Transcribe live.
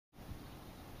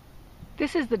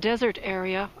This is the desert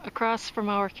area across from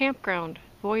our campground,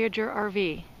 Voyager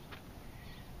RV,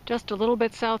 just a little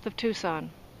bit south of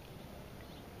Tucson.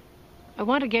 I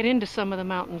want to get into some of the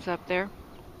mountains up there.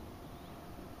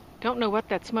 Don't know what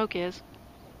that smoke is.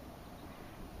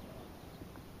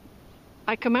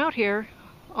 I come out here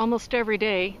almost every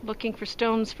day looking for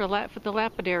stones for the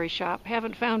lapidary shop.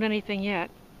 Haven't found anything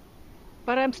yet,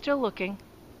 but I'm still looking.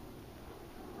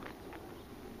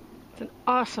 It's an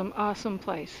awesome, awesome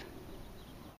place.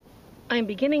 I'm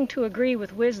beginning to agree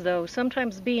with Whiz, though.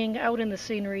 Sometimes being out in the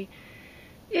scenery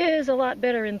is a lot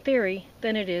better in theory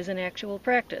than it is in actual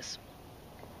practice.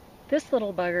 This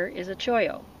little bugger is a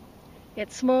choyo.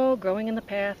 It's small, growing in the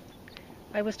path.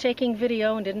 I was taking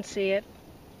video and didn't see it,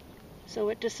 so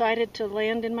it decided to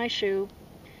land in my shoe.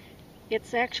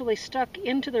 It's actually stuck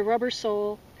into the rubber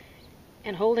sole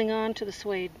and holding on to the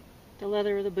suede, the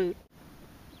leather of the boot.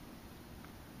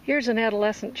 Here's an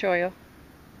adolescent choyo,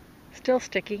 still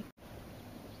sticky.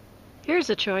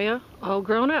 Here's a choyo, all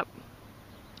grown up.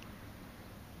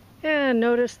 And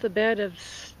notice the bed of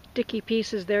sticky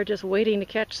pieces there just waiting to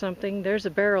catch something. There's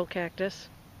a barrel cactus.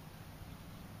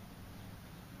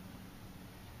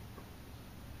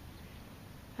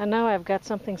 And now I've got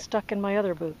something stuck in my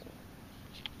other boot.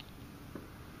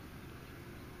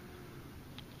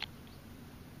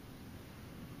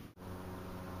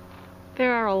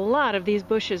 There are a lot of these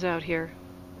bushes out here.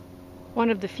 One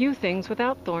of the few things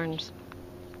without thorns.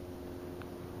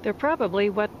 They're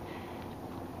probably what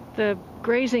the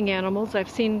grazing animals, I've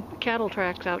seen cattle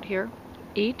tracks out here,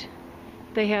 eat.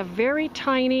 They have very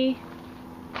tiny,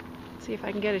 let's see if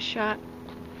I can get a shot,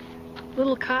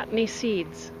 little cottony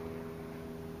seeds.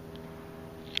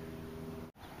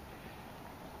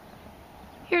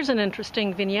 Here's an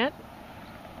interesting vignette.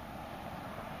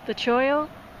 The choyo,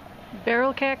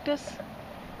 barrel cactus,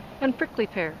 and prickly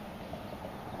pear,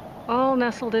 all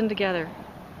nestled in together.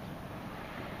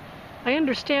 I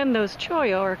understand those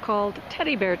choyo are called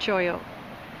teddy bear choyo,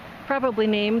 probably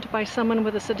named by someone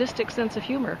with a sadistic sense of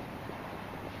humor.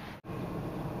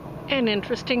 An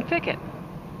interesting thicket.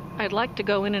 I'd like to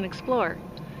go in and explore,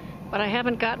 but I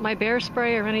haven't got my bear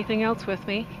spray or anything else with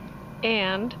me,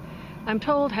 and I'm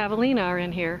told javelina are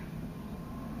in here.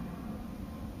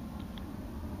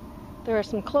 There are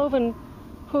some cloven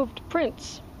hooved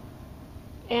prints,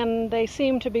 and they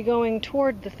seem to be going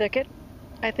toward the thicket.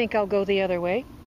 I think I'll go the other way.